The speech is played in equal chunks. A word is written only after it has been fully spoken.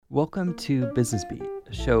Welcome to Business Beat,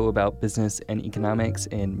 a show about business and economics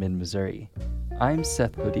in mid-Missouri. I'm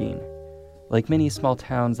Seth Bodine. Like many small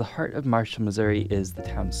towns, the heart of Marshall, Missouri is the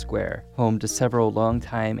town square, home to several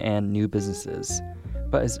longtime and new businesses.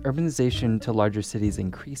 But as urbanization to larger cities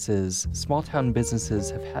increases, small town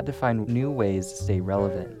businesses have had to find new ways to stay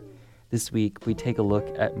relevant. This week, we take a look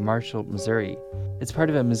at Marshall, Missouri. It's part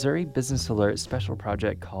of a Missouri Business Alert special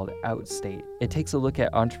project called Outstate. It takes a look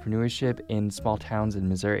at entrepreneurship in small towns in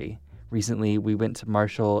Missouri. Recently, we went to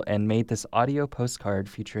Marshall and made this audio postcard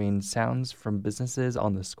featuring sounds from businesses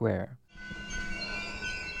on the square.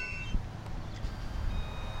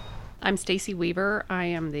 I'm Stacy Weaver. I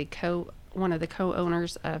am one of the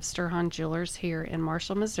co-owners of Sturhan Jewelers here in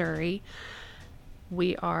Marshall, Missouri.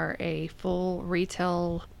 We are a full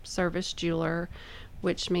retail service jeweler,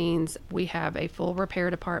 which means we have a full repair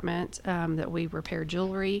department that we repair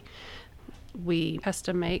jewelry. We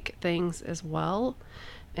custom make things as well.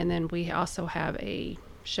 And then we also have a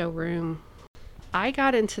showroom. I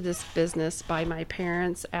got into this business by my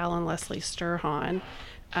parents, Al and Leslie Sturhan,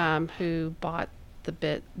 who bought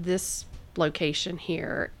this location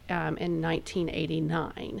here in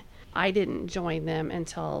 1989. I didn't join them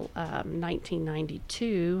until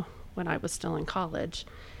 1992 when I was still in college,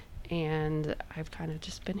 and I've kind of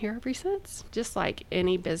just been here ever since. Just like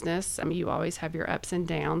any business, you always have your ups and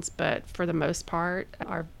downs, but for the most part,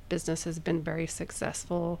 our business has been very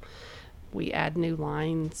successful. We add new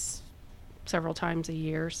lines several times a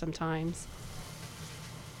year sometimes.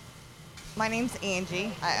 My name's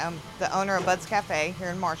Angie. I am the owner of Bud's Cafe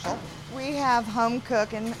here in Marshall. We have home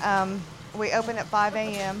cooking. We open at 5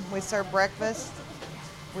 a.m. We serve breakfast.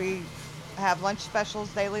 We have lunch specials,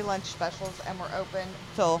 daily lunch specials, and we're open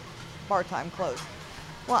till bar time close.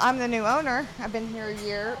 Well, I'm the new owner. I've been here a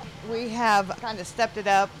year. We have kind of stepped it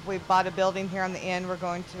up. We bought a building here on the end. We're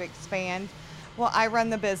going to expand. Well, I run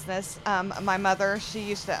the business. My mother, she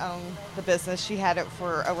used to own the business. She had it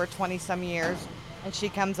for over 20 some years. And she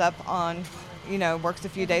comes up on, works a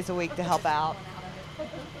few days a week to help out.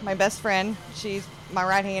 My best friend, she's my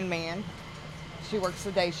right-hand man. She works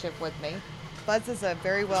the day shift with me. Bud's is a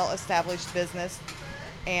very well-established business,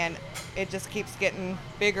 and it just keeps getting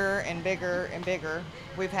bigger and bigger and bigger.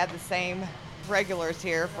 We've had the same regulars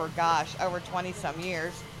here for, over 20-some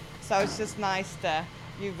years. So it's just nice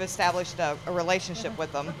you've established a relationship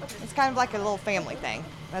with them. It's kind of like a little family thing.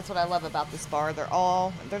 That's what I love about this bar. They're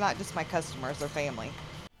not just my customers, they're family.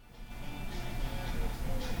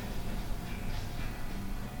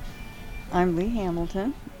 I'm Lee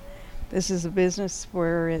Hamilton. This is a business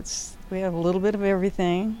where we have a little bit of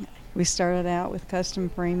everything. We started out with custom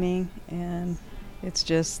framing, and it's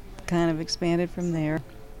just kind of expanded from there.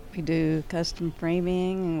 We do custom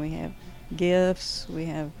framing, and we have gifts, we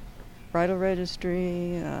have bridal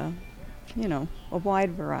registry, a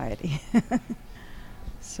wide variety.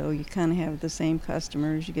 So you kind of have the same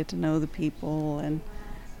customers, you get to know the people, and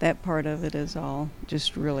that part of it is all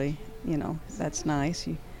just really, that's nice.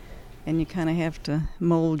 And you kind of have to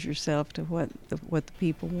mold yourself to what the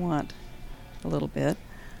people want a little bit.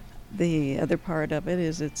 The other part of it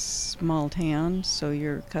is it's small town, so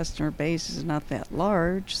your customer base is not that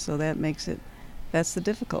large, so that's the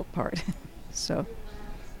difficult part. So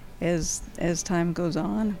as time goes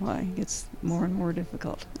on, it gets more and more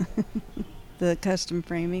difficult. The custom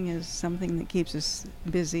framing is something that keeps us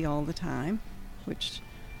busy all the time, which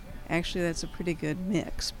actually that's a pretty good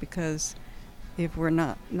mix, because if we're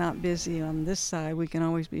not busy on this side, we can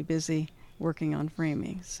always be busy working on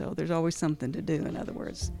framing. So there's always something to do, in other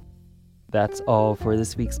words. That's all for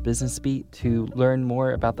this week's Business Beat. To learn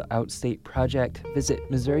more about the Outstate project, visit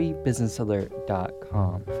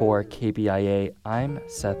MissouriBusinessAlert.com. For KBIA, I'm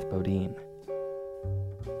Seth Bodine.